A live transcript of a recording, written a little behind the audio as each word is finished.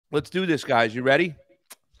Let's do this, guys. You ready?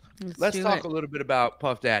 Let's Let's do talk it. a little bit about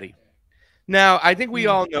Puff Daddy. Now, I think we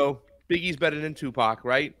Mm. all know Biggie's better than Tupac,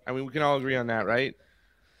 right? I mean, we can all agree on that, right?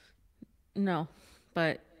 No,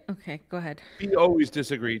 but okay, go ahead. We always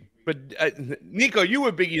disagreed. But Nico, you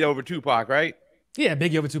were Biggie over Tupac, right? Yeah,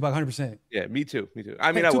 Biggie over Tupac, 100%. Yeah, me too. Me too.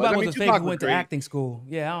 I mean, Heck, I was. Tupac I was mean, a fake Tupac who was went to great. acting school.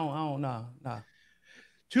 Yeah, nah.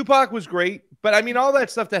 Tupac was great, but I mean, all that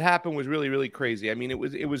stuff that happened was really, really crazy. I mean, it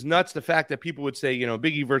was nuts. The fact that people would say,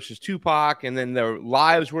 Biggie versus Tupac, and then their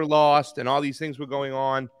lives were lost, and all these things were going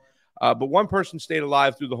on. But one person stayed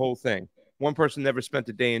alive through the whole thing. One person never spent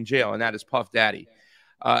a day in jail, and that is Puff Daddy.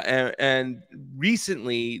 And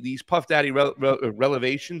recently, these Puff Daddy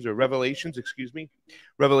revelations, excuse me,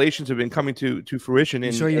 revelations have been coming to fruition. You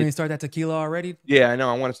And sure you ain't start that tequila already? yeah, I know.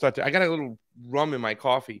 I want to start. I got a little rum in my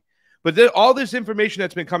coffee. But all this information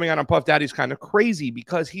that's been coming out on Puff Daddy is kind of crazy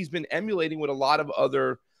because he's been emulating what a lot of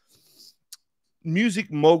other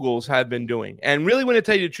music moguls have been doing. And really, when I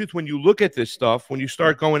tell you the truth, when you look at this stuff, when you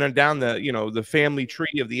start going on down the family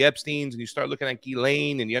tree of the Epsteins, and you start looking at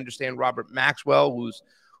Ghislaine, and you understand Robert Maxwell,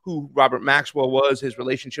 who Robert Maxwell was, his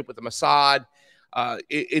relationship with the Mossad,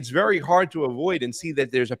 it's very hard to avoid and see that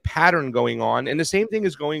there's a pattern going on. And the same thing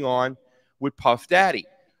is going on with Puff Daddy.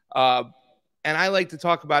 And I like to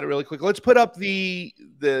talk about it really quick. Let's put up the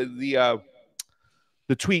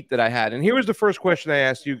tweet that I had. And here was the first question I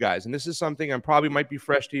asked you guys. And this is something I probably might be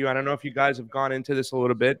fresh to you. I don't know if you guys have gone into this a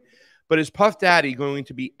little bit, but is Puff Daddy going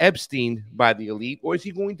to be Epsteined by the elite, or is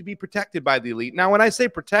he going to be protected by the elite? Now, when I say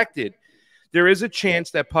protected, there is a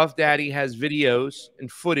chance that Puff Daddy has videos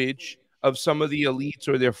and footage of some of the elites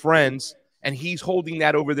or their friends, and he's holding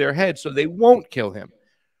that over their head so they won't kill him.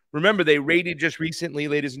 Remember, they raided just recently,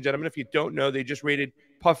 ladies and gentlemen. If you don't know, they just raided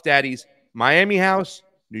Puff Daddy's Miami house,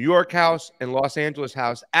 New York house, and Los Angeles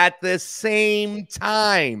house at the same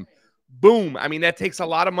time. Boom. I mean, that takes a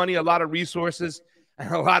lot of money, a lot of resources,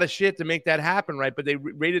 and a lot of shit to make that happen, right? But they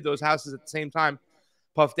raided those houses at the same time.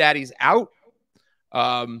 Puff Daddy's out.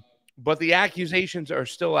 But the accusations are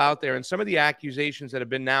still out there. And some of the accusations that have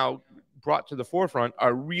been now brought to the forefront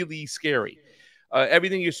are really scary.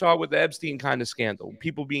 Everything you saw with the Epstein kind of scandal,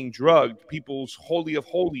 people being drugged, people's holy of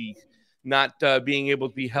holies not being able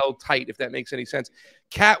to be held tight, if that makes any sense.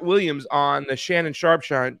 Cat Williams on the Shannon Sharp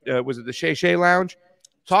show, was it the Shay Shay Lounge?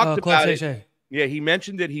 Talked about it. Shay. Yeah, he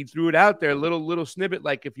mentioned it. He threw it out there, little snippet,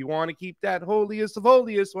 like if you want to keep that holiest of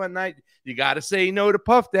holiest one night, you got to say no to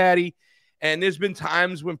Puff Daddy. And there's been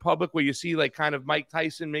times when public where you see like kind of Mike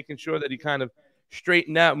Tyson making sure that he kind of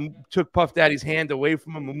straightened out and took Puff Daddy's hand away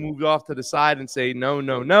from him and moved off to the side and say,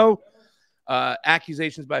 no.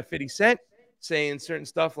 Accusations by 50 Cent saying certain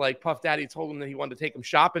stuff like Puff Daddy told him that he wanted to take him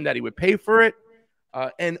shopping, that he would pay for it.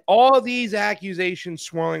 And all these accusations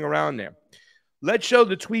swirling around there. Let's show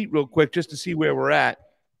the tweet real quick just to see where we're at.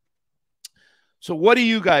 So what do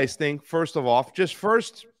you guys think, first of all?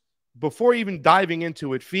 Before even diving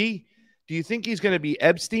into it, Fee, do you think he's going to be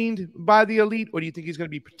Epsteined by the elite, or do you think he's going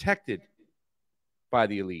to be protected by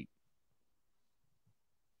the elite?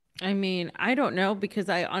 I mean, I don't know because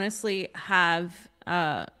I honestly have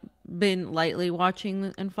been lightly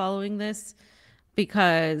watching and following this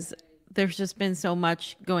because there's just been so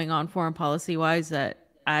much going on foreign policy wise that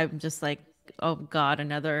I'm just like, oh God,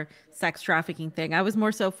 another sex trafficking thing. I was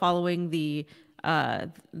more so following the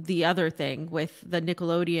other thing with the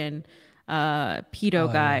Nickelodeon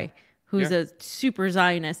pedo guy who's a super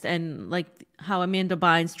Zionist, and like how Amanda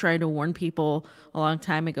Bynes tried to warn people a long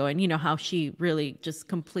time ago, and you know how she really just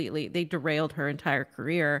completely, they derailed her entire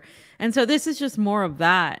career. And so this is just more of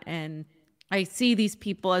that, and I see these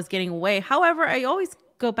people as getting away. However, I always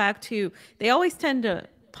go back to, they always tend to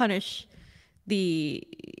punish the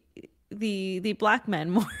black men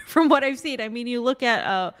more from what I've seen. I mean, you look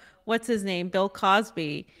at what's his name, Bill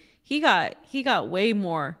Cosby. He got way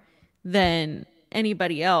more than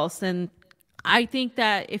anybody else, and I think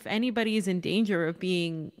that if anybody is in danger of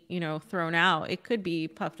being, thrown out, it could be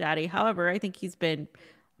Puff Daddy. However, I think he's been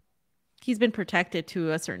protected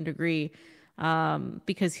to a certain degree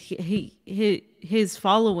because his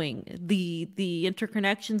following, the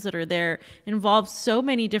interconnections that are there involve so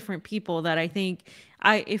many different people that I think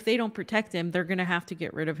if they don't protect him, they're going to have to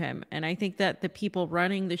get rid of him. And I think that the people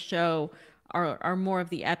running the show are more of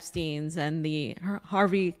the Epsteins and the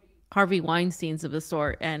Harvey Weinsteins of the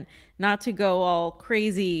sort, and not to go all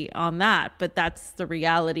crazy on that, but that's the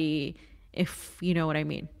reality, if you know what I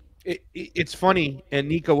mean. It's funny, and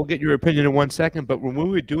Nico, we'll get your opinion in 1 second, but when we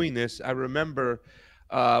were doing this, I remember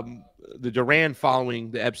the Duran following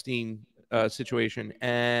the Epstein situation,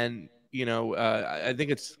 and I think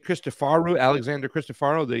it's Alexander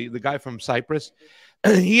Cristofaro, the guy from Cyprus,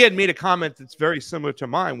 he had made a comment that's very similar to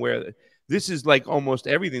mine, where this is like almost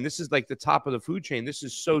everything. This is like the top of the food chain. This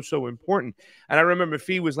is so, so important. And I remember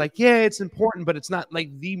Fee was like, yeah, it's important, but it's not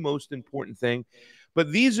like the most important thing.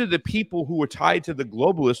 But these are the people who are tied to the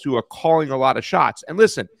globalists who are calling a lot of shots. And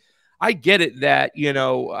listen, I get it that, you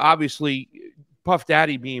know, obviously Puff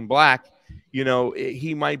Daddy being black, you know,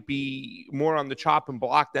 he might be more on the chopping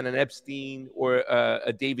block than an Epstein or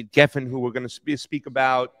a David Geffen, who we're going to speak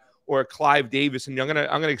about, or a Clive Davis. And I'm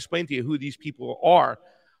gonna explain to you who these people are.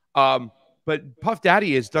 But Puff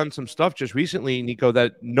Daddy has done some stuff just recently, Niko,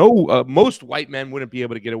 that most white men wouldn't be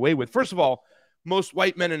able to get away with. First of all, most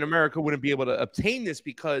white men in America wouldn't be able to obtain this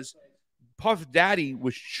because Puff Daddy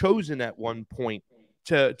was chosen at one point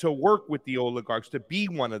to work with the oligarchs, to be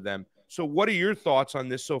one of them. So what are your thoughts on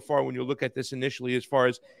this so far when you look at this initially, as far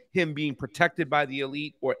as him being protected by the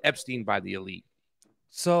elite or Epstein by the elite?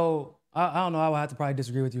 So I don't know. I would have to probably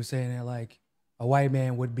disagree with you saying that like a white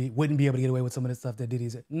man wouldn't be able to get away with some of the stuff that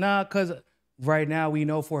Diddy's. Nah, because right now we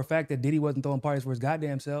know for a fact that Diddy wasn't throwing parties for his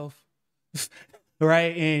goddamn self.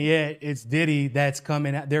 Right? And yet it's Diddy that's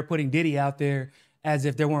coming out. They're putting Diddy out there as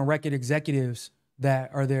if there weren't record executives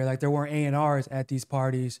that are there. Like there weren't A&Rs at these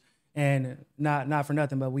parties. And not for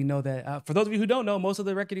nothing, but we know that for those of you who don't know, most of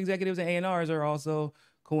the record executives and A&Rs are also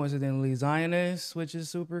coincidentally Zionists, which is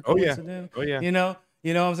super coincidental. Oh yeah. You know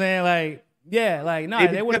what I'm saying? Like, yeah, like, nah,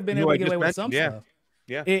 they would have been able to get away with some stuff.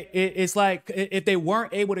 Yeah. It's like, if they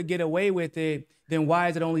weren't able to get away with it, then why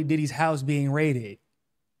is it only Diddy's house being raided?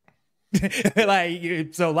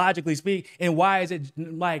 Like, so logically speak, and why is it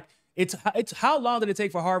like, it's how long did it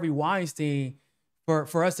take for Harvey Weinstein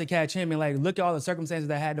for us to catch him, and like, look at all the circumstances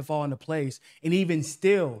that had to fall into place. And even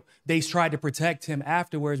still, they tried to protect him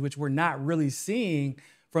afterwards, which we're not really seeing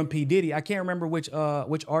from P. Diddy. I can't remember which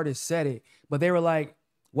artist said it, but they were like,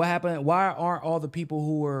 what happened? Why aren't all the people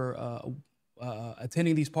who were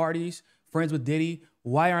attending these parties friends with Diddy?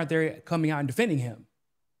 Why aren't they coming out and defending him?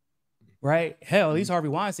 Right? Hell, at least Harvey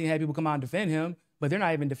Weinstein had people come out and defend him, but they're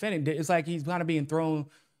not even defending. It's like he's kind of being thrown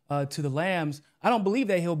to the lambs. I don't believe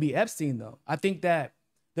that he'll be Epstein, though. I think that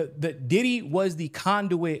the Diddy was the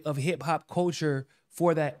conduit of hip hop culture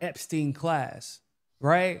for that Epstein class,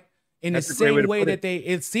 right? In the same way that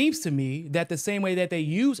it seems to me that the same way that they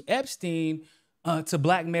use Epstein to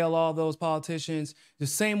blackmail all those politicians, the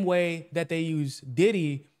same way that they use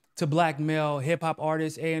Diddy to blackmail hip hop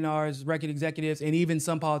artists, A&Rs, record executives, and even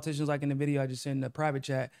some politicians, like in the video I just sent in the private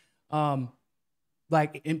chat.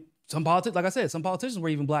 Like in some politics, like I said, some politicians were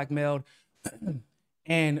even blackmailed.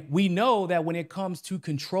 And we know that when it comes to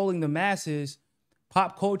controlling the masses,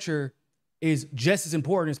 pop culture is just as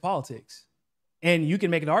important as politics. And you can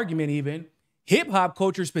make an argument even, hip hop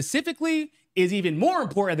culture specifically is even more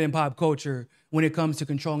important than pop culture when it comes to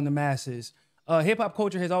controlling the masses. Hip hop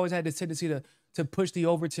culture has always had this tendency to push the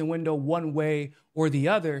Overton window one way or the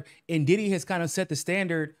other. And Diddy has kind of set the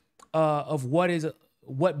standard of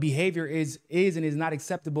what behavior is and is not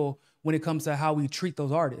acceptable when it comes to how we treat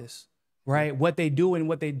those artists, right? What they do and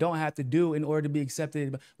what they don't have to do in order to be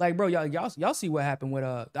accepted. Like, bro, y'all see what happened with,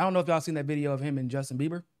 I don't know if y'all seen that video of him and Justin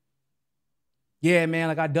Bieber. Yeah, man,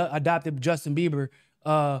 like I adopted Justin Bieber,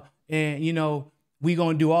 and you know, we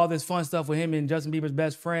gonna do all this fun stuff with him and Justin Bieber's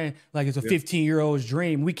best friend, like it's a 15-year-old's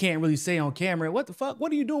dream. We can't really say on camera. What the fuck?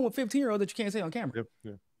 What are you doing with 15-year-olds that you can't say on camera?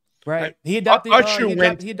 Yeah. Right? He adopted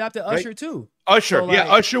Usher too. Usher, so, like,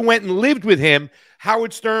 Usher went and lived with him.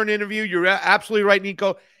 Howard Stern interview. You're absolutely right,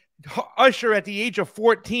 Niko. Usher at the age of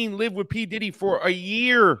 14 lived with P. Diddy for a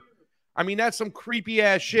year. I mean, that's some creepy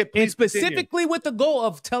ass shit. Please, and specifically continue. With the goal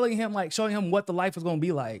of telling him, like, showing him what the life was going to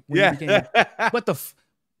be like. When he became,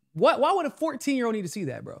 why would a 14-year-old need to see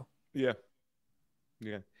that, bro? Yeah.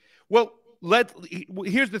 Well,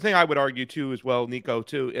 here's the thing I would argue too, as well, Niko,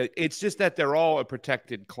 too. It's just that they're all a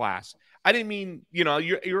protected class. I didn't mean, you know,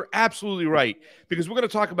 you're absolutely right, because we're going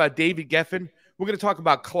to talk about David Geffen. We're going to talk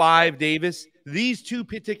about Clive Davis. These two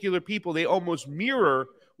particular people, they almost mirror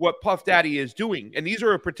what Puff Daddy is doing. And these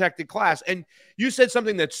are a protected class. And you said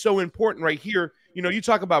something that's so important right here. You know, you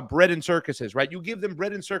talk about bread and circuses, right? You give them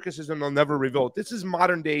bread and circuses and they'll never revolt. This is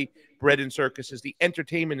modern day bread and circuses, the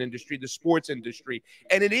entertainment industry, the sports industry.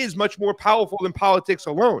 And it is much more powerful than politics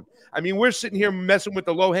alone. I mean, we're sitting here messing with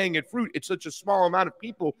the low-hanging fruit. It's such a small amount of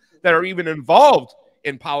people that are even involved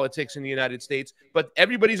in politics in the United States, but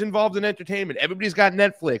everybody's involved in entertainment. Everybody's got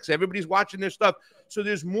Netflix. Everybody's watching their stuff. So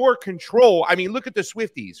there's more control. I mean, look at the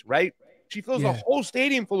Swifties, right? She fills a whole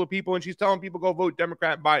stadium full of people, and she's telling people go vote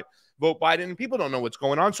Democrat, vote Biden, and people don't know what's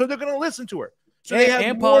going on, so they're going to listen to her. So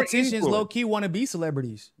and politicians low-key want to be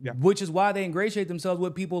celebrities, which is why they ingratiate themselves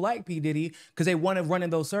with people like P. Diddy, because they want to run in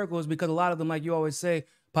those circles, because a lot of them, like you always say,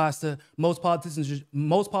 Pasta, most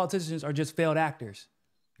politicians are just failed actors.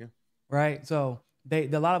 Yeah. Right. So a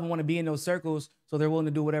lot of them want to be in those circles, so they're willing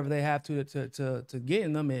to do whatever they have to get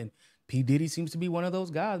in them. And P. Diddy seems to be one of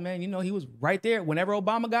those guys, man. You know, he was right there whenever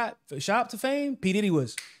Obama got shot up to fame. P. Diddy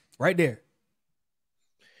was right there.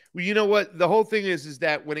 Well, you know what? The whole thing is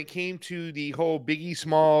that when it came to the whole Biggie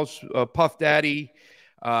Smalls, Puff Daddy,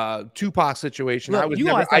 Tupac situation, Look, I was you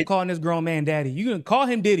never. gonna stop calling this grown man daddy. You can call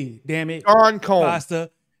him Diddy. Damn it, Sean Combs.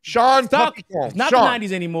 Pasta. Sean Stop. Combs. It's not Sean. the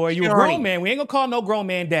 90s anymore. You a Johnny. grown man. We ain't gonna call no grown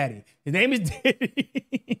man daddy. His name is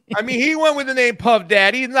Diddy. I mean, he went with the name Puff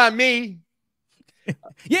Daddy. It's not me.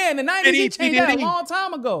 Yeah, in the 90s, Diddy, he changed that a Diddy. long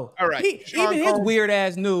time ago. All right. Even his weird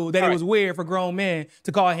ass knew that it was weird for grown men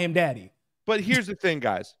to call him daddy. But here's the thing,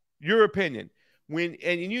 guys. Your opinion. And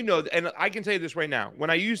you know, and I can tell you this right now.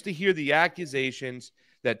 When I used to hear the accusations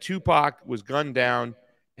that Tupac was gunned down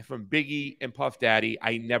from Biggie and Puff Daddy,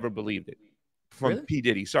 I never believed it. From Really? P.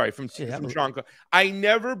 Diddy, sorry, from Sean Combs. I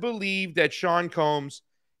never believed that Sean Combs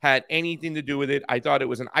had anything to do with it. I thought it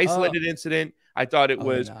was an isolated incident. I thought it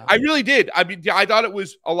was. No. I really did. I mean, I thought it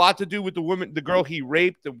was a lot to do with the girl he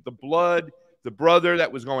raped, the blood, the brother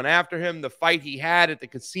that was going after him, the fight he had at the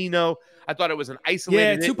casino. I thought it was an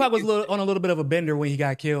isolated. Yeah, Tupac was on a little bit of a bender when he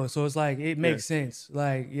got killed, so it's like it makes sense.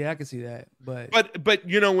 Like, yeah, I can see that. But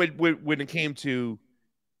you know, when it came to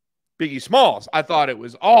Biggie Smalls, I thought it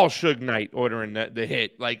was all Suge Knight ordering the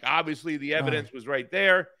hit. Like, obviously, the evidence was right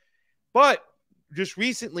there. But just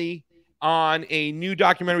recently, on a new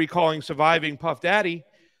documentary calling Surviving Puff Daddy,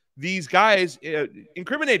 these guys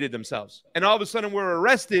incriminated themselves. And all of a sudden, were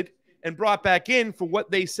arrested and brought back in for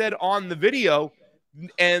what they said on the video.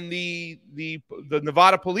 And the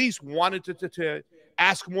Nevada police wanted to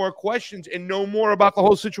ask more questions and know more about the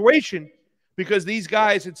whole situation, because these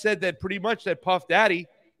guys had said that pretty much that Puff Daddy,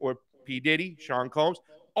 or P. Diddy, Sean Combs,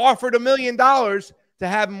 offered $1 million to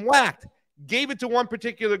have him whacked. Gave it to one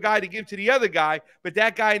particular guy to give to the other guy, but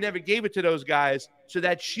that guy never gave it to those guys, so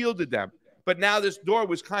that shielded them. But now this door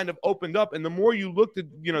was kind of opened up, and the more you looked at,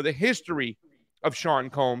 you know, the history of Sean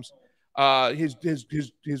Combs, his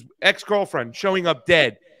ex-girlfriend showing up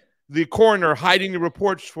dead, the coroner hiding the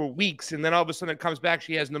reports for weeks, and then all of a sudden it comes back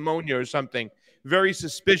she has pneumonia or something. Very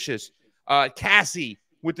suspicious. Cassie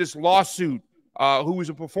with this lawsuit, who was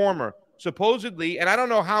a performer, supposedly, and I don't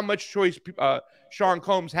know how much choice Sean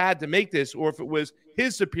Combs had to make this, or if it was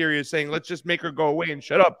his superiors saying, let's just make her go away and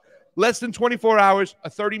shut up. Less than 24 hours, a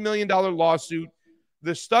 $30 million lawsuit.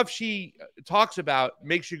 The stuff she talks about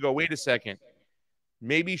makes you go, wait a second.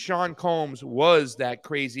 Maybe Sean Combs was that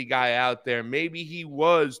crazy guy out there. Maybe he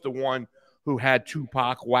was the one who had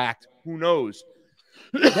Tupac whacked. Who knows?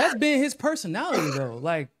 That's been his personality, though.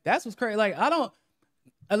 Like, that's what's crazy. Like,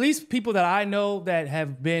 at least people that I know that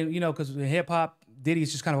have been, you know, because in hip hop,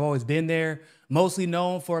 Diddy's just kind of always been there, mostly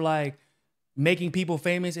known for like making people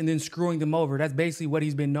famous and then screwing them over. That's basically what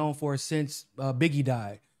he's been known for since Biggie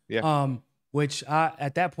died. Yeah. Which I,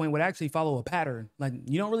 at that point, would actually follow a pattern. Like,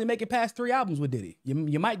 you don't really make it past 3 albums with Diddy.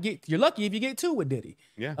 You might get, you're lucky if you get 2 with Diddy.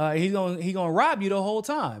 Yeah. He's gonna rob you the whole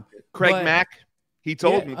time. Craig Mack, he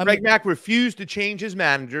told me. Craig Mack refused to change his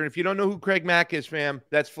manager. And if you don't know who Craig Mack is, fam,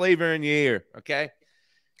 that's Flavor in Your Ear. Okay.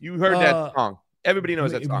 You heard that song. Everybody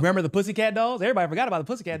knows that song. Remember the Pussycat Dolls? Everybody forgot about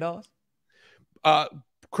the Pussycat Dolls.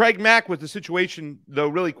 Craig Mack, with the situation, though,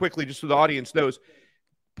 really quickly, just so the audience knows,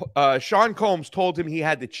 Sean Combs told him he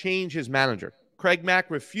had to change his manager. Craig Mack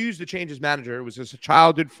refused to change his manager. It was just a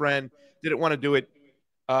childhood friend. Didn't want to do it.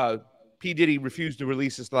 P. Diddy refused to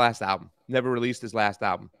release his last album. Never released his last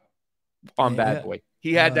album on Bad Boy.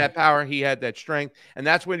 He had that power. He had that strength. And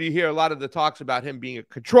that's when you hear a lot of the talks about him being a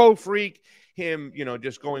control freak, him, you know,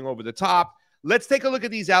 just going over the top. Let's take a look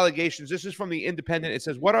at these allegations. This is from the Independent. It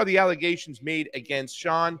says, what are the allegations made against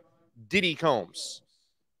Sean Diddy Combs?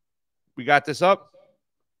 We got this up.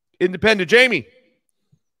 Independent. Jamie.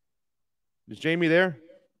 Is Jamie there?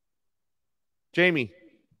 Jamie.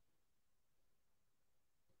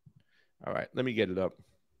 All right, let me get it up.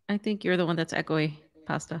 I think you're the one that's echoey,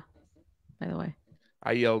 Pasta, by the way.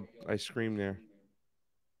 I yelled, I screamed there.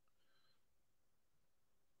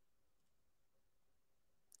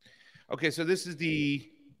 Okay, so this is the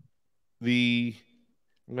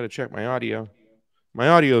I'm going to check my audio. My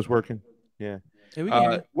audio is working. Yeah.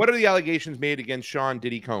 What are the allegations made against Sean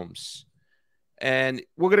Diddy Combs? And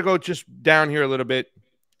we're going to go just down here a little bit.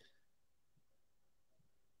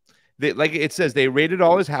 Like it says, they raided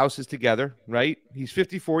all his houses together, right? He's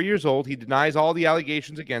 54 years old. He denies all the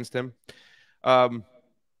allegations against him.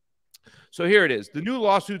 So here it is. The new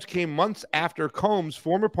lawsuits came months after Combs'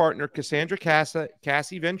 former partner, Cassandra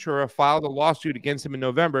Cassie Ventura, filed a lawsuit against him in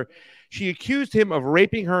November. She accused him of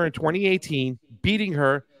raping her in 2018, beating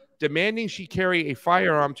her, demanding she carry a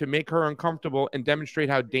firearm to make her uncomfortable and demonstrate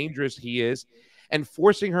how dangerous he is, and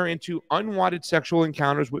forcing her into unwanted sexual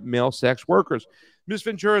encounters with male sex workers. Ms.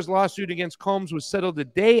 Ventura's lawsuit against Combs was settled the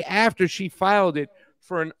day after she filed it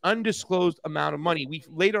for an undisclosed amount of money. We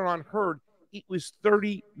later on heard it was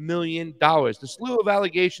 $30 million. The slew of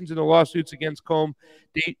allegations in the lawsuits against Combs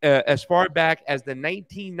date as far back as the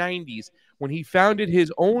 1990s, when he founded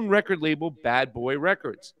his own record label, Bad Boy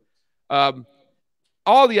Records.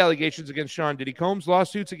 All the allegations against Sean Diddy Combs'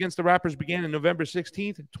 lawsuits against the rappers began on November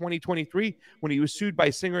 16th, 2023, when he was sued by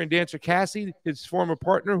singer and dancer Cassie, his former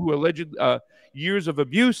partner, who alleged years of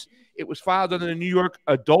abuse. It was filed under the New York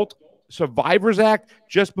Adult Survivors Act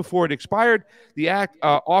just before it expired. The act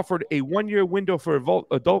offered a one-year window for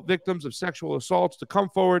adult victims of sexual assaults to come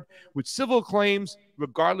forward with civil claims,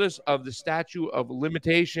 regardless of the statute of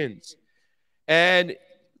limitations. And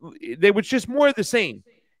they were just more of the same.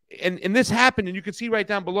 And this happened, and you can see right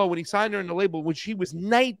down below, when he signed her in the label, when she was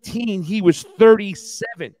 19, he was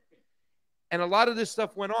 37. And a lot of this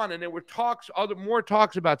stuff went on, and there were more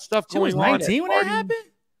talks about stuff going on. She was 19 when that happened?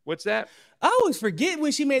 What's that? I always forget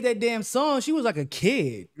when she made that damn song. She was like a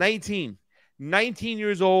kid. 19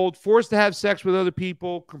 years old, forced to have sex with other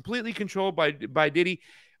people, completely controlled by Diddy.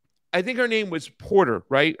 I think her name was Porter,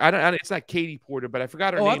 right? It's not Katie Porter, but I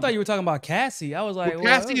forgot her name. Oh, I thought you were talking about Cassie. I was like, well,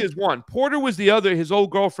 Cassie is one. Porter was the other, his old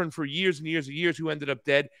girlfriend for years and years and years, who ended up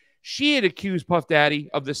dead. She had accused Puff Daddy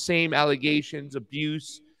of the same allegations,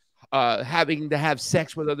 abuse, having to have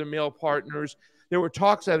sex with other male partners. There were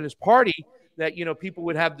talks at his party that, people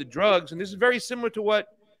would have the drugs. And this is very similar to what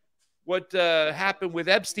happened with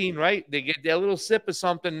Epstein, right? They get their little sip of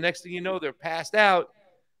something. Next thing you know, they're passed out.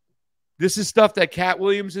 This is stuff that Cat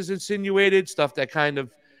Williams has insinuated, stuff that kind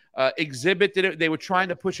of Exhibit did it. They were trying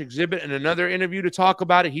to push Exhibit in another interview to talk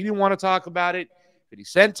about it. He didn't want to talk about it. 50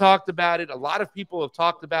 Cent talked about it. A lot of people have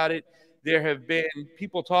talked about it. There have been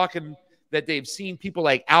people talking that they've seen people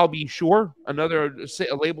like Al B. Shore, another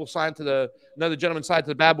label signed to another gentleman signed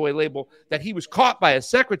to the Bad Boy label, that he was caught by a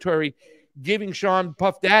secretary giving Sean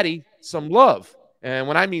Puff Daddy some love. And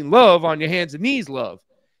when I mean love, on your hands and knees love.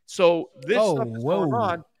 So this stuff is going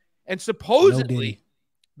on. And supposedly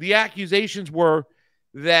the accusations were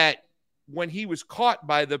that when he was caught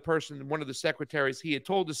by the person, one of the secretaries, he had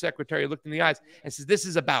told the secretary, looked in the eyes and says, this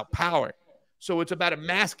is about power. So it's about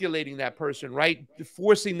emasculating that person, right?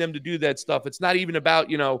 Forcing them to do that stuff. It's not even about,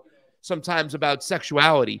 sometimes about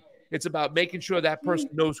sexuality. It's about making sure that person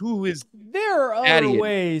knows who is. There are other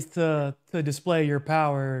ways to display your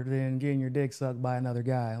power than getting your dick sucked by another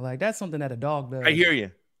guy. Like, that's something that a dog does. I hear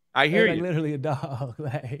you. I hear you. Literally a dog.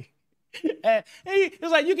 Like,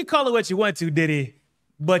 it's like, you can call it what you want to, Diddy,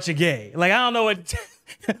 but you're gay. Like, I don't know what.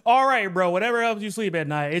 All right, bro. Whatever helps you sleep at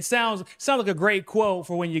night. It sounds like a great quote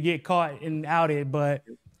for when you get caught and outed, but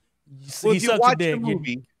he sucked your dick.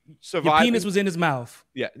 Your penis was in his mouth.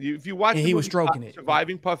 Yeah, if you watch, he was stroking it.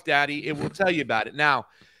 Surviving Puff Daddy, it will tell you about it. Now,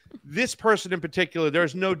 this person in particular,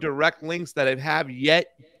 there's no direct links that I have yet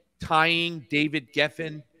tying David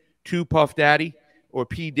Geffen to Puff Daddy or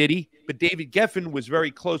P. Diddy, but David Geffen was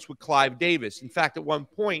very close with Clive Davis. In fact, at one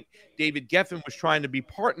point, David Geffen was trying to be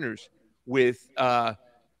partners with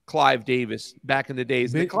Clive Davis back in the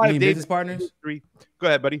days. Clive Davis business partners? Go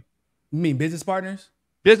ahead, buddy. You mean business partners?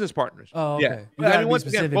 Business partners. Oh, okay. Yeah. I mean, once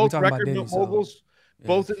again, both record moguls,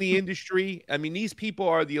 both in the industry. I mean, these people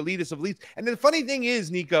are the elitists of elites. And the funny thing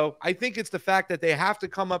is, Niko, I think it's the fact that they have to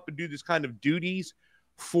come up and do this kind of duties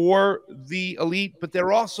for the elite, but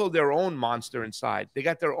they're also their own monster inside. They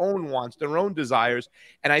got their own wants, their own desires.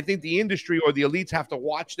 And I think the industry or the elites have to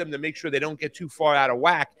watch them to make sure they don't get too far out of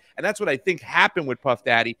whack. And that's what I think happened with Puff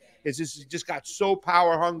Daddy, is this just got so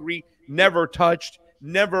power hungry, never touched,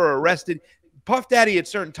 never arrested. Puff Daddy at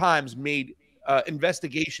certain times made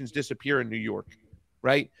investigations disappear in New York,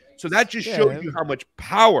 right? So that just shows you how much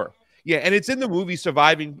power. Yeah, and it's in the movie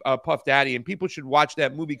Surviving Puff Daddy, and people should watch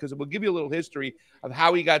that movie because it will give you a little history of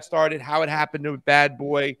how he got started, how it happened to Bad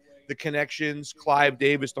Boy, the connections, Clive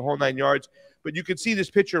Davis, the whole 9 yards. But you can see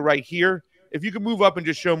this picture right here. If you can move up and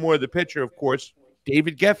just show more of the picture, of course,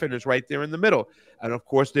 David Geffen is right there in the middle. And, of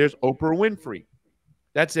course, there's Oprah Winfrey.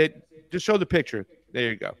 That's it. Just show the picture.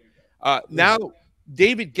 There you go. Now,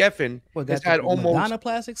 David Geffen has had almost Madonna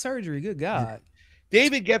plastic surgery. Good God.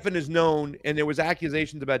 David Geffen is known, and there was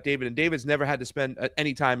accusations about David, and David's never had to spend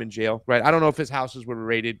any time in jail, right? I don't know if his houses were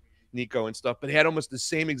raided, Niko, and stuff, but he had almost the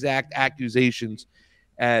same exact accusations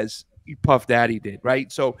as, Puff Daddy did,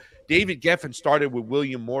 right? So David Geffen started with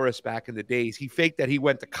William Morris back in the days. He faked that he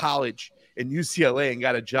went to college in UCLA and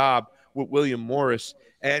got a job with William Morris.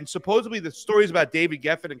 And supposedly the stories about David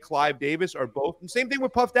Geffen and Clive Davis are both, and same thing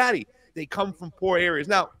with Puff Daddy. They come from poor areas.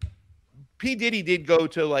 Now, P. Diddy did go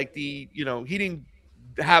to like he didn't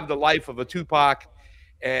have the life of a Tupac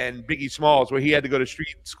and Biggie Smalls, where he had to go to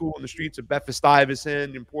school in the streets of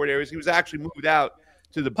Bedford-Stuyvesant in poor areas. He was actually moved out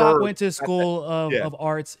to the Pop burbs. went to school of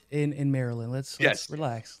arts in Maryland. Let's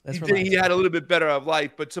relax. He had a little bit better of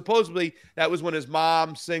life, but supposedly that was when his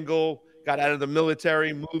mom, single, got out of the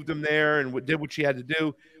military, moved him there, and did what she had to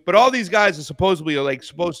do. But all these guys are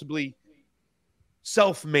supposedly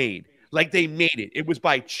self-made, like they made it. It was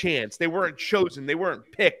by chance. They weren't chosen. They weren't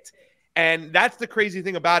picked. And that's the crazy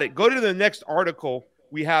thing about it. Go to the next article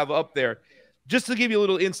we have up there. Just to give you a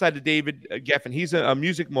little insight to David Geffen, he's a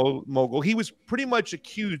music mogul. He was pretty much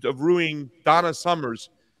accused of ruining Donna Summer's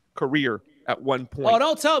career at one point. Oh,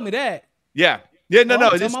 don't tell me that. Yeah. No.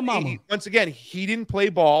 My mama. Once again, he didn't play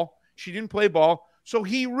ball. She didn't play ball. So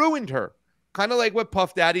he ruined her. Kind of like what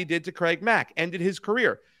Puff Daddy did to Craig Mack, ended his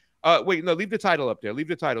career. Wait, no, leave the title up there. Leave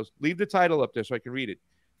the title up there so I can read it.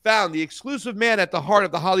 Found the exclusive man at the heart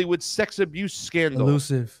of the Hollywood sex abuse scandal.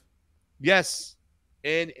 Elusive. Yes.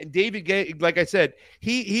 And David, like I said,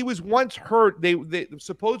 he was once heard. They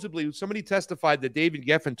supposedly, somebody testified that David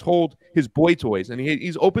Geffen told his boy toys, and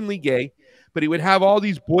he's openly gay, but he would have all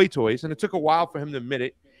these boy toys, and it took a while for him to admit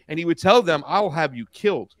it. And he would tell them, "I'll have you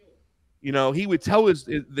killed." He would tell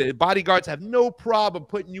the bodyguards have no problem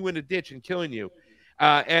putting you in a ditch and killing you.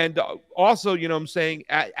 And also,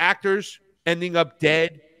 actors ending up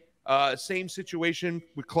dead. Same situation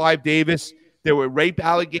with Clive Davis. There were rape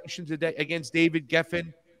allegations against David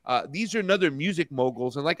Geffen. These are another music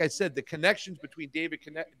moguls. And like I said, the connections between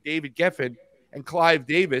David Geffen and Clive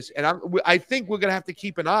Davis. And I think we're going to have to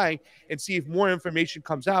keep an eye and see if more information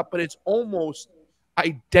comes out. But it's almost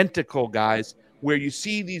identical, guys, where you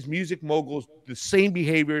see these music moguls, the same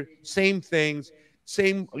behavior, same things,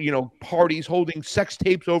 same, parties, holding sex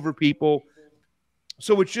tapes over people.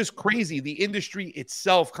 So it's just crazy. The industry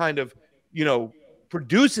itself kind of,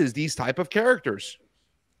 produces these type of characters.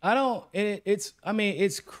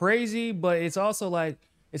 It's crazy, but it's also like,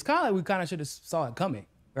 it's kind of like we kind of should have saw it coming,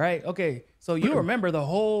 right? Okay, so you remember the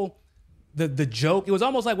whole, the joke, it was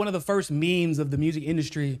almost like one of the first memes of the music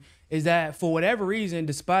industry is that for whatever reason,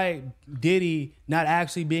 despite Diddy not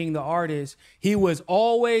actually being the artist, he was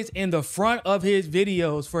always in the front of his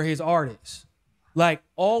videos for his artists. Like,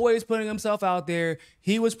 always putting himself out there.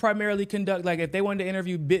 He was primarily like, if they wanted to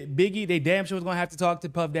interview Biggie, they damn sure was going to have to talk to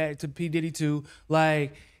Puff Daddy, to P. Diddy too.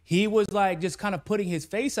 Like, he was like just kind of putting his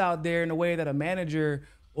face out there in a way that a manager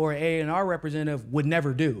or A&R representative would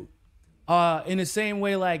never do. In the same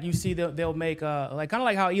way, like, you see they'll make, like, kind of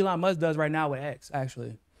like how Elon Musk does right now with X,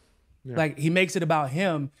 actually. Yeah. Like, he makes it about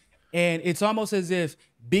him. And it's almost as if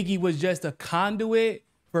Biggie was just a conduit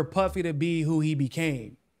for Puffy to be who he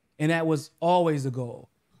became. And that was always the goal.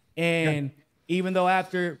 And even though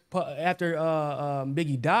after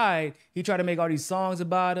Biggie died, he tried to make all these songs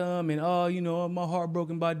about him and, my heart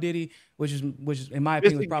broken by Diddy, which is in my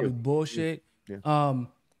opinion was probably bullshit. Yeah.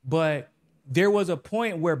 But there was a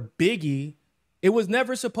point where Biggie, it was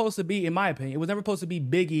never supposed to be, in my opinion, it was never supposed to be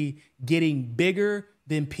Biggie getting bigger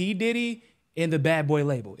than P. Diddy in the Bad Boy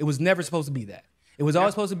label. It was never supposed to be that. It was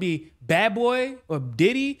always supposed to be Bad Boy or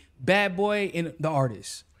Diddy, Bad Boy, and the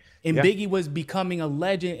artist. And Biggie was becoming a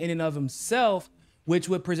legend in and of himself, which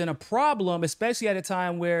would present a problem, especially at a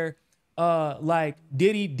time where, like,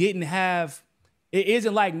 Diddy didn't have. It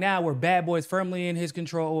isn't like now where Bad Boy is firmly in his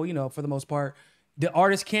control. For the most part, the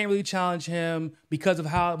artist can't really challenge him because of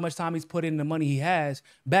how much time he's put in, the money he has.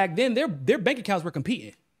 Back then, their bank accounts were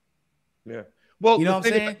competing. Yeah. Well, you know what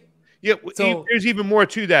I'm saying? So there's even more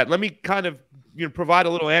to that. Let me kind of provide a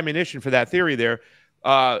little ammunition for that theory there.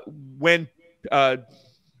 When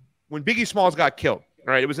Biggie Smalls got killed,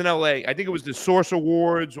 all right, it was in L.A. I think it was the Source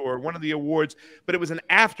Awards or one of the awards, but it was an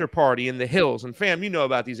after party in the Hills. And fam, you know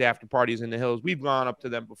about these after parties in the Hills. We've gone up to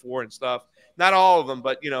them before and stuff. Not all of them,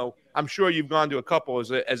 but, I'm sure you've gone to a couple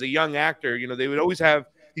as a young actor. They would always have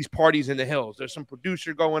these parties in the Hills. There's some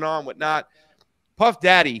producer going on, whatnot. Puff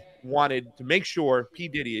Daddy wanted to make sure, P.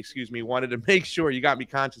 Diddy, wanted to make sure, you got me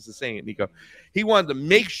conscious of saying it, Niko. He wanted to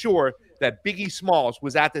make sure that Biggie Smalls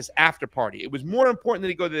was at this after party. It was more important that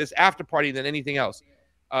he go to this after party than anything else.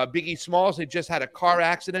 Biggie Smalls had just had a car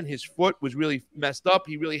accident. His foot was really messed up.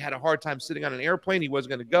 He really had a hard time sitting on an airplane. He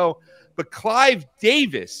wasn't going to go. But Clive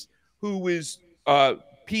Davis, who was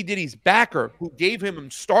P. Diddy's backer, who gave him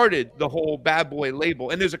and started the whole Bad Boy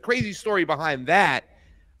label. And there's a crazy story behind that.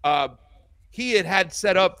 he had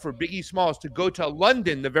set up for Biggie Smalls to go to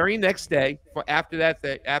London the very next day after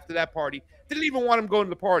that party. Didn't even want him going to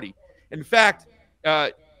the party. In fact,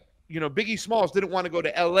 Biggie Smalls didn't want to go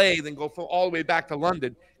to L.A., then go all the way back to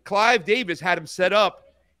London. Clive Davis had him set up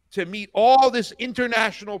to meet all this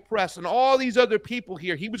international press and all these other people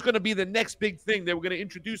here. He was going to be the next big thing. They were going to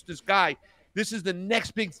introduce this guy. This is the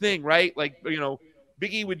next big thing, right? Like,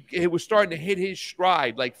 Biggie was starting to hit his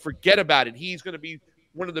stride. Like, forget about it. He's going to be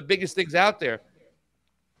one of the biggest things out there.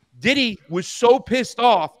 Diddy was so pissed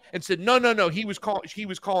off and said, no. He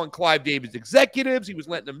was calling Clive Davis executives. He was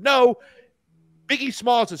letting them know Biggie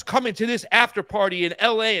Smalls is coming to this after party in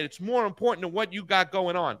L.A., and it's more important than what you got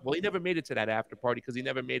going on. Well, he never made it to that after party because he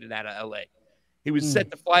never made it out of L.A. He was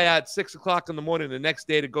set to fly out at 6 o'clock in the morning the next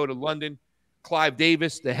day to go to London. Clive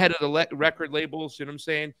Davis, the head of the record labels, you know what I'm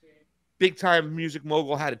saying? Big-time music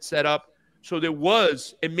mogul, had it set up. So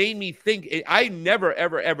it made me think, I never,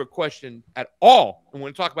 ever, ever questioned at all, and when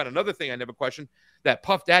we talk about another thing I never questioned, that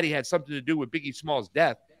Puff Daddy had something to do with Biggie Smalls'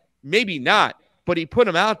 death. Maybe not, but he put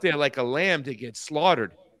him out there like a lamb to get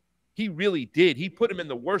slaughtered. He really did. He put him in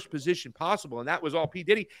the worst position possible, and that was all P.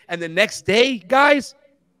 Diddy. And the next day, guys,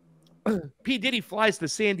 P. Diddy flies to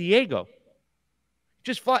San Diego.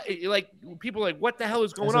 Just fly, like, people are like, what the hell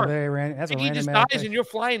is going on? He just dies and you're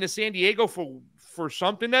flying to San Diego for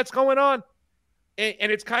something that's going on?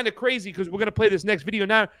 And it's kind of crazy because we're going to play this next video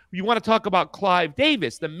now. You want to talk about Clive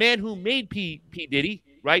Davis, the man who made P. Diddy,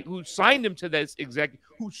 right? Who signed him to this executive,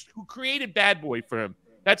 who created Bad Boy for him.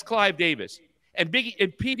 That's Clive Davis. And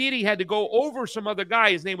P. Diddy had to go over some other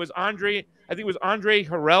guy. His name was Andre. I think it was Andre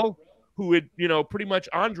Harrell, who had, pretty much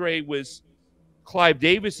Andre was Clive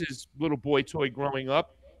Davis's little boy toy growing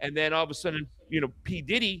up. And then all of a sudden, P.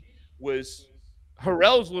 Diddy was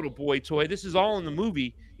Harrell's little boy toy. This is all in the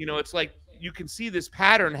movie. It's like you can see this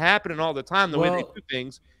pattern happening all the time, the way they do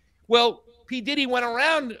things. Well, P. Diddy went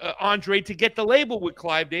around Andre to get the label with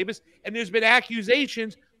Clive Davis, and there's been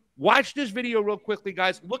accusations. Watch this video real quickly,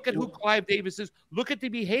 guys. Look at who Clive Davis is. Look at the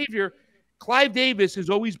behavior. Clive Davis has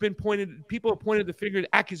always been people have pointed the finger at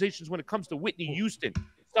accusations when it comes to Whitney Houston.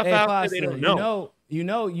 Stuff out there they don't know.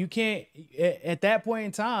 You can't, at that point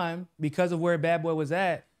in time, because of where Bad Boy was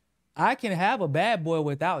at, I can have a Bad Boy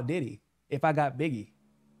without Diddy if I got Biggie.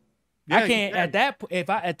 Yeah, I can't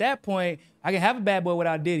at that point I can have a Bad Boy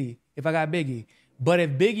without Diddy if I got Biggie. But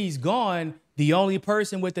if Biggie's gone, the only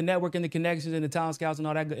person with the network and the connections and the talent scouts and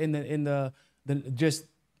all that in the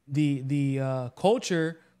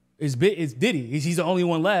culture is Diddy. He's the only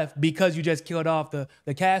one left because you just killed off the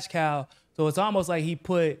cash cow. So it's almost like he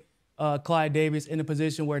put Clive Davis in a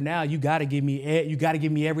position where now you got to give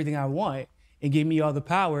me everything I want and give me all the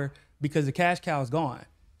power because the cash cow is gone.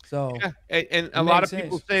 So and a lot of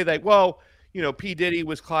people say that, well, P. Diddy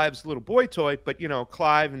was Clive's little boy toy, but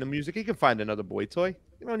Clive and the music, he can find another boy toy.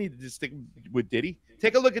 You don't need to just stick with Diddy.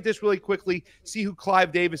 Take a look at this really quickly. See who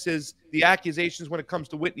Clive Davis is, the accusations when it comes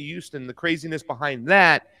to Whitney Houston, the craziness behind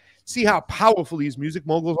that. See how powerful these music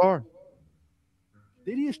moguls are.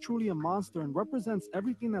 Diddy is truly a monster and represents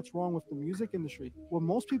everything that's wrong with the music industry. What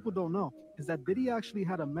most people don't know is that Diddy actually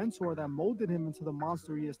had a mentor that molded him into the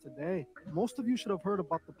monster he is today. Most of you should have heard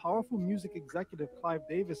about the powerful music executive Clive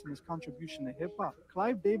Davis and his contribution to hip-hop.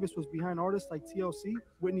 Clive Davis was behind artists like TLC,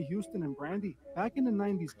 Whitney Houston, and Brandy. Back in the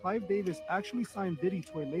 90s, Clive Davis actually signed Diddy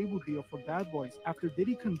to a label deal for Bad Boys after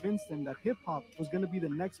Diddy convinced him that hip-hop was going to be the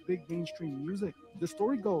next big mainstream music. The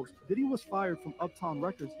story goes, Diddy was fired from Uptown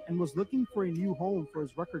Records and was looking for a new home for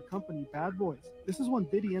his record company, Bad Boys. This is when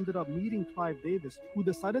Diddy ended up meeting Clive Davis, who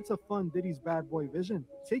decided to fund Diddy's Bad Boy vision,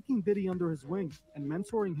 taking Diddy under his wing and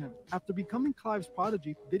mentoring him. After becoming Clive's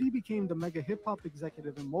prodigy, Diddy became the mega hip-hop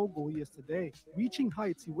executive and mogul he is today, reaching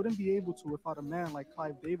heights he wouldn't be able to without a man like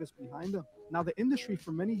Clive Davis behind him. Now, the industry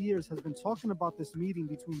for many years has been talking about this meeting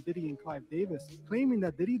between Diddy and Clive Davis, claiming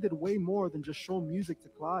that Diddy did way more than just show music to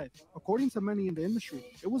Clive. According to many in the industry,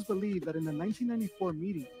 it was believed that in the 1994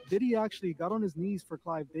 meeting, Diddy actually got on his knees for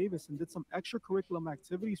Clive Davis and did some extracurricular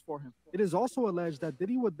activities for him. It is also alleged that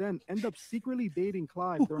Diddy would then end up secretly dating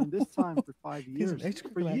Clive during this time for 5 years.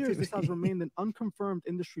 For years, this has remained an unconfirmed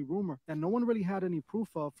industry rumor that no one really had any proof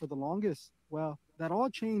of for the longest. Well, that all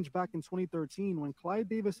changed back in 2013 when Clive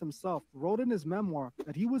Davis himself wrote in his memoir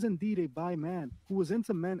that he was indeed a bi man who was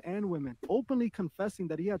into men and women, openly confessing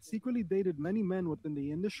that he had secretly dated many men within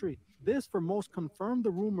the industry. This, for most, confirmed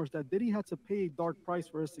the rumors that Diddy had to pay a dark price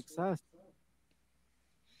for his success.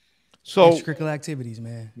 So, extracurricular activities,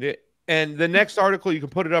 man. And the next article, you can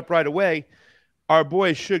put it up right away. Our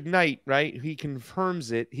boy Suge Knight, right? He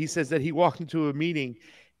confirms it. He says that he walked into a meeting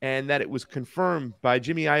and that it was confirmed by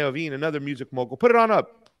Jimmy Iovine, another music mogul. Put it on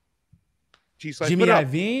up. Jimmy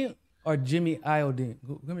Iovine? or Jimmy Iovine.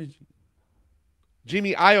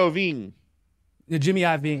 Jimmy Iovine. Yeah, Jimmy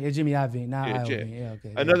Iovine. It's Jimmy Iovine, not Yeah, Iovine. Yeah,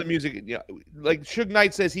 okay. Another music, yeah, like Suge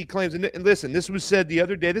Knight says he claims, and listen, this was said the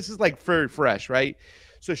other day. This is like fresh, right?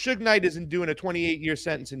 So Suge Knight isn't doing a 28-year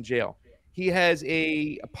sentence in jail. He has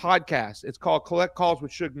a podcast. It's called Collect Calls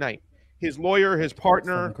with Suge Knight. His lawyer, his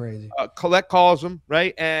partner, Collect calls him,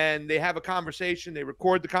 right? And they have a conversation. They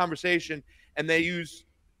record the conversation, and they use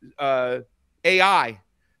AI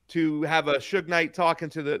to have a Suge Knight talking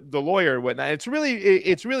to the lawyer and whatnot. It's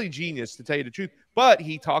really genius, to tell you the truth. But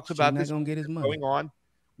he talks about this going on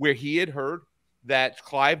where he had heard that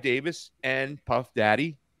Clive Davis and Puff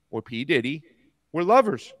Daddy or P. Diddy were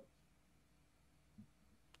lovers.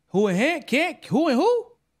 Who and who?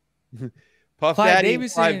 Puff Clive Daddy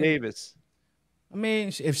Davis and Clive Davis. I mean,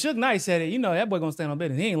 if Suge Knight said it, you know that boy gonna stand on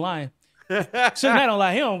business. He ain't lying. Suge Knight don't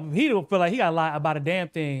lie. He don't feel like he gotta lie about a damn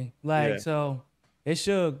thing. Like, so it's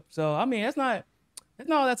Suge. So I mean, that's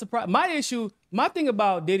a problem. My thing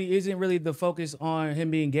about Diddy isn't really the focus on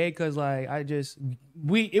him being gay, because like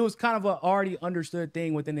it was kind of a already understood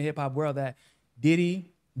thing within the hip hop world that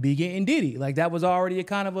Diddy be getting Diddy. Like that was already a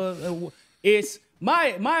kind of it's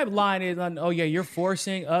my line is on, oh yeah, you're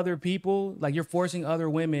forcing other people, like you're forcing other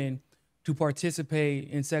women to participate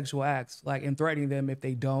in sexual acts, like, and threatening them if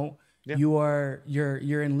they don't. Yeah.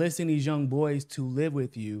 You're enlisting these young boys to live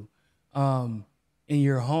with you in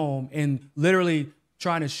your home and literally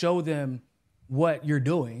trying to show them what you're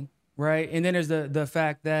doing, right? And then there's the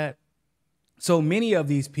fact that so many of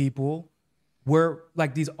these people were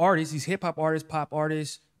like these artists, these hip hop artists, pop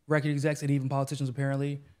artists, record execs, and even politicians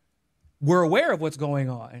apparently were aware of what's going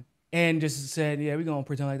on and just said, yeah, we're going to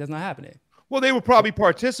pretend like that's not happening. Well, they were probably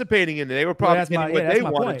participating in it. They were probably getting what they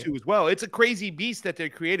wanted point. To as well. It's a crazy beast that they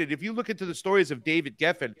created. If you look into the stories of David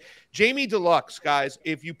Geffen, Jamie Deluxe, guys,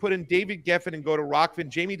 if you put in David Geffen and go to Rokfin,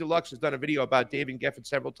 Jamie Deluxe has done a video about David Geffen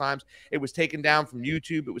several times. It was taken down from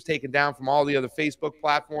YouTube. It was taken down from all the other Facebook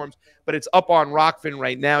platforms, but it's up on Rokfin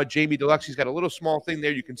right now. Jamie Deluxe, he's got a little small thing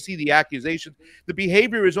there. You can see the accusations. The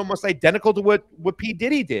behavior is almost identical to what P.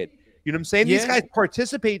 Diddy did. You know what I'm saying? Yeah. These guys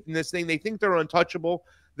participate in this thing. They think they're untouchable.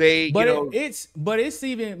 It's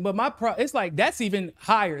like that's even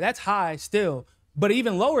higher. That's high still. But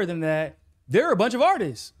even lower than that, there are a bunch of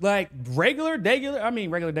artists, like regular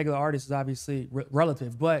artists is obviously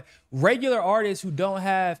relative, but regular artists who don't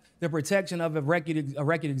have the protection of a record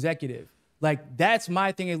executive. Like that's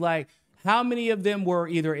my thing, is like, how many of them were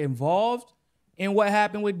either involved in what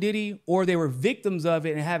happened with Diddy, or they were victims of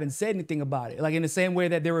it and haven't said anything about it? Like in the same way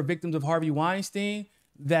that they were victims of Harvey Weinstein,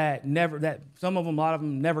 that some of them, a lot of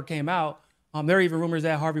them never came out. There are even rumors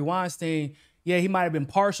that Harvey Weinstein, yeah, he might have been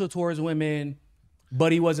partial towards women,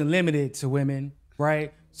 but he wasn't limited to women,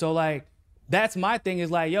 right? So like, that's my thing,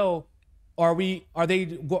 is like, yo, are they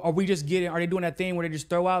doing that thing where they just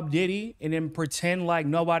throw out Diddy and then pretend like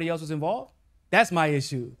nobody else was involved? That's my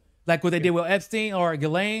issue. Like what they did with Epstein or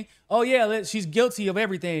Ghislaine. Oh yeah, she's guilty of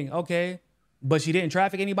everything. Okay, but she didn't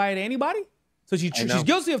traffic anybody to anybody. So she's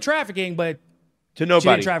guilty of trafficking, but to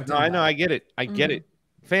nobody. No, I know. I get it. I get it.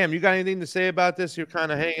 Fam, you got anything to say about this? You're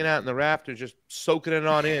kind of hanging out in the rafters, just soaking it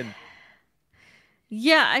on in.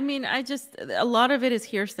 Yeah, I mean, a lot of it is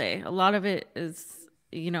hearsay. A lot of it is,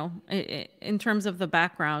 in terms of the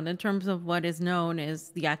background, in terms of what is known as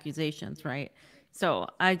the accusations, right? So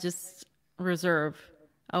I just reserve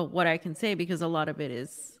what I can say, because a lot of it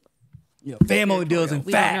is family deals in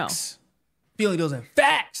facts. Feeling deals in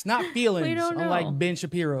facts, not feelings. Unlike Ben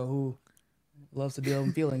Shapiro, who loves to deal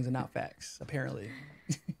in feelings and not facts, apparently.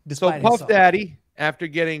 So Puff Daddy, after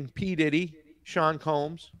getting P. Diddy, Sean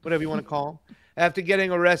Combs, whatever you want to call him, after getting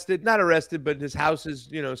not arrested, but his house is,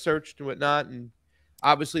 searched and whatnot. And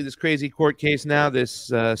obviously this crazy court case now,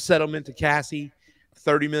 this settlement to Cassie,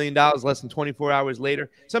 $30 million less than 24 hours later.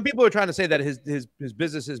 Some people are trying to say that his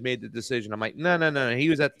businesses made the decision. I'm like, no. He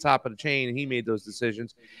was at the top of the chain and he made those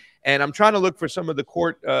decisions. And I'm trying to look for some of the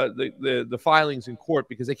court, the filings in court,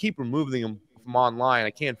 because they keep removing them from online.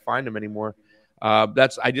 I can't find them anymore.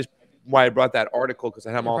 That's why I brought that article, because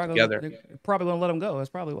I have them all together. They're probably going to let him go. That's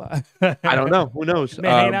probably why. I don't know. Who knows?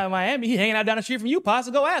 Man, hanging out in Miami. He hanging out down the street from you, Pa,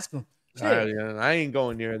 so go ask him. I ain't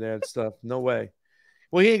going near that stuff. No way.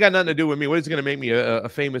 Well, he ain't got nothing to do with me. What is he going to make me a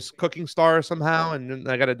famous cooking star somehow? And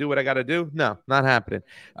I got to do what I got to do? No, not happening.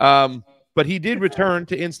 But he did return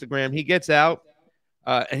to Instagram. He gets out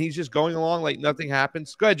and he's just going along like nothing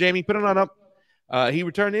happens. Go ahead, Jamie. Put it on up. He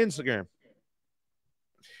returned to Instagram.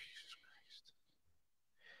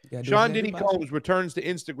 Sean Diddy Combs returns to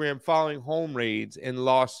Instagram following home raids and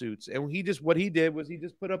lawsuits. And what he did was he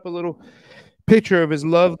just put up a little picture of his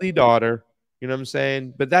lovely daughter You know what I'm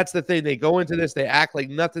saying? But that's the thing. They go into this, they act like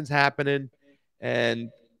nothing's happening, and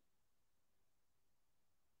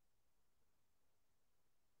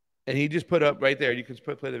he just put up right there. You can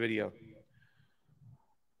play the video.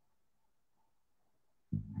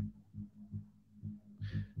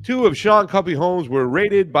 Two of Sean Cuppy homes were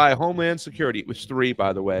raided by Homeland Security. It was 3,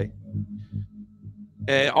 by the way.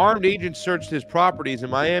 And armed agents searched his properties in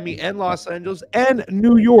Miami and Los Angeles and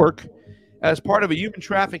New York as part of a human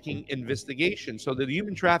trafficking investigation. So the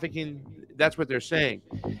human trafficking, that's what they're saying.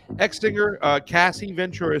 Ex-singer Cassie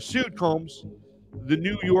Ventura sued Combs, the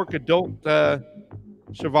New York adult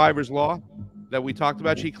survivors law that we talked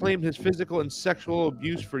about. She claimed his physical and sexual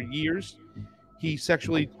abuse for years. He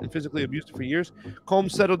sexually and physically abused her for years.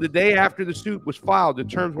 Combs settled the day after the suit was filed. The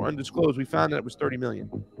terms were undisclosed. We found that it was $30 million.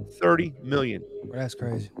 $30 million. That's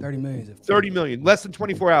crazy. $30 million. $30 million. Less than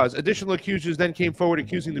 24 hours. Additional accusers then came forward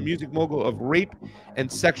accusing the music mogul of rape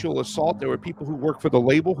and sexual assault. There were people who work for the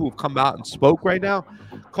label who have come out and spoke right now.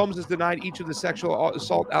 Combs has denied each of the sexual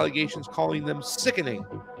assault allegations, calling them sickening.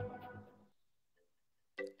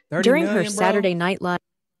 During her Saturday Night Live.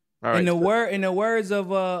 All right, in the words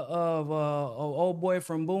of old boy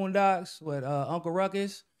from Boondocks with Uncle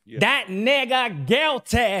Ruckus, that nigga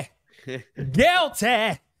guilty,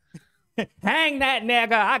 guilty. Hang that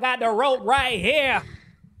nigga! I got the rope right here.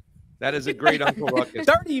 That is a great Uncle Ruckus.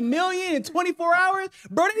 30 million in 24 hours,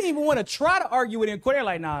 bro. They didn't even want to try to argue with him. They're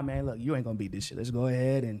like, nah, man, look, you ain't gonna beat this shit. Let's go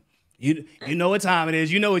ahead and you know what time it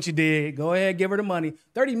is. You know what you did. Go ahead, give her the money.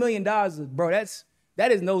 $30 million, bro.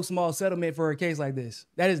 That is no small settlement for a case like this.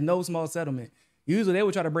 That is no small settlement. Usually they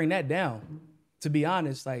would try to bring that down, to be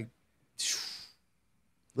honest. Like,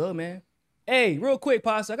 look, man. Hey, real quick,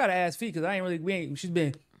 Pasta, I got to ask Fee, because she's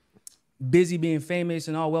been busy being famous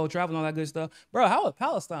and all well-traveled and all that good stuff. Bro, how is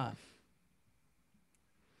Palestine?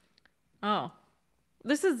 Oh,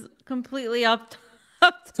 this is completely up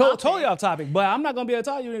Totally off topic, but I'm not going to be able to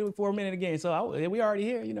talk to you for a minute again. So we already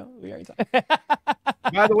here, we already talked.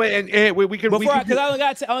 By the way, and we can because I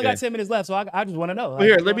only got 10 minutes left, so I just want to know.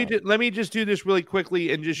 Here, let me just do this really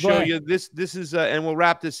quickly and just show you this. This is and we'll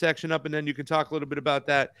wrap this section up, and then you can talk a little bit about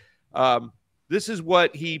that. This is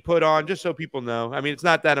what he put on, just so people know. I mean, it's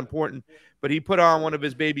not that important, but he put on one of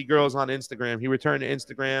his baby girls on Instagram. He returned to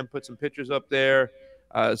Instagram, put some pictures up there.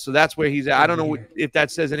 So that's where he's at. I don't know if that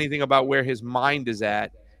says anything about where his mind is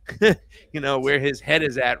at, where his head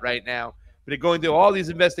is at right now. But going through all these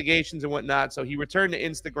investigations and whatnot. So he returned to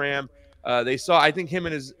Instagram. They saw, I think him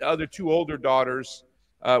and his other 2 older daughters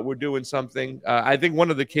were doing something. I think one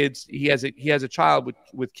of the kids, he has a child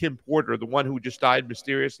with Kim Porter, the one who just died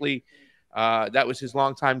mysteriously. That was his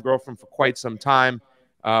longtime girlfriend for quite some time.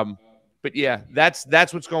 But yeah,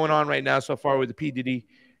 that's what's going on right now so far with the P. Diddy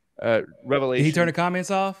revelation. Did he turn the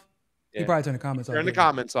comments off? Yeah. He probably turned the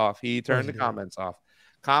comments off. He turned the comments off.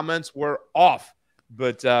 Comments were off.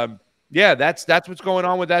 But yeah, that's what's going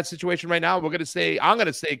on with that situation right now. I'm going to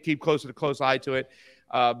say, keep close eye to it.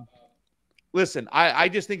 Listen, I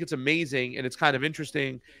just think it's amazing and it's kind of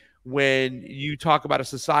interesting when you talk about a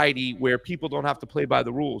society where people don't have to play by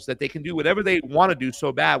the rules, that they can do whatever they want to do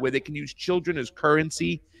so bad, where they can use children as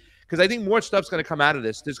currency. Because I think more stuff's going to come out of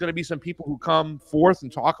this. There's going to be some people who come forth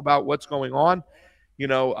and talk about what's going on.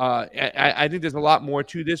 I think there's a lot more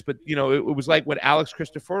to this, but it was like what Alex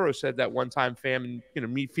Cristoforo said that one time, fam,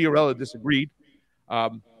 and me, Fiorella disagreed.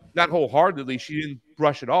 Not wholeheartedly, she didn't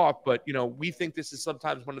brush it off, but we think this is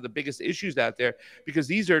sometimes one of the biggest issues out there because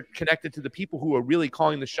these are connected to the people who are really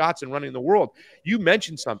calling the shots and running the world. You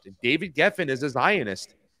mentioned something. David Geffen is a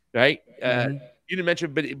Zionist, right? You didn't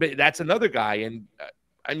mention, but that's another guy, and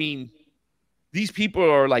I mean, these people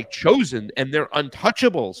are like chosen, and they're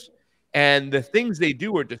untouchables. And the things they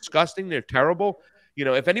do are disgusting. They're terrible.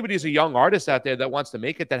 If anybody's a young artist out there that wants to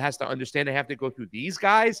make it, that has to understand they have to go through these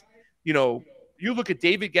guys. You look at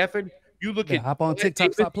David Geffen. You look at hop on TikTok,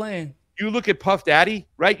 David, stop playing. You look at Puff Daddy,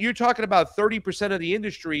 right? You're talking about 30% of the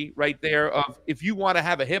industry right there. Of if you want to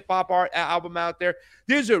have a hip hop album out there,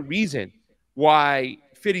 there's a reason why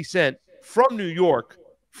 50 Cent from New York,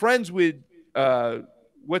 friends with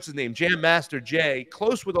what's his name? Jam Master Jay,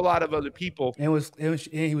 close with a lot of other people. And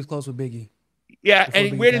he was close with Biggie. Yeah,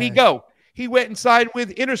 and where did he go? He went and signed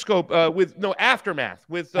with Interscope, Aftermath,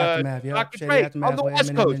 with Dr. Dre on the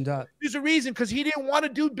West Coast. There's a reason, because he didn't want to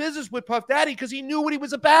do business with Puff Daddy because he knew what he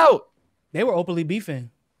was about. They were openly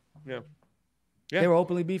beefing. Yeah. They were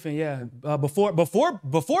openly beefing, yeah.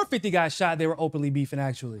 Before 50 got shot, they were openly beefing,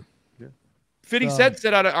 actually. 50 Cent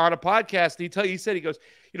said on a podcast, he said, he goes,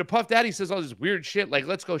 Puff Daddy says all this weird shit, like,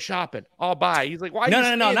 let's go shopping. I'll buy. He's like, why?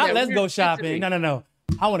 No, not let's go shopping. No.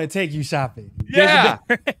 I want to take you shopping. Yeah.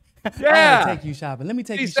 Yeah. I want to take you shopping. Let me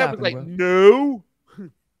take you 87 shopping, was bro. like, no.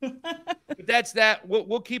 But that's that.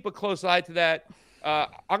 We'll keep a close eye to that.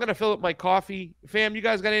 I'm gonna fill up my coffee. Fam, you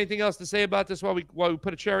guys got anything else to say about this while we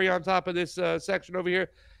put a cherry on top of this section over here?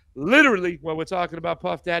 Literally, while we're talking about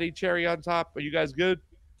Puff Daddy, cherry on top. Are you guys good?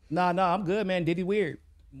 Nah, I'm good, man. Diddy weird.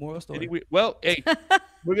 Moral story. Well, hey,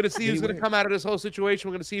 we're gonna see who's gonna come out of this whole situation.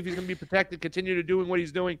 We're gonna see if he's gonna be protected, continue to doing what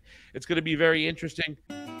he's doing. It's gonna be very interesting.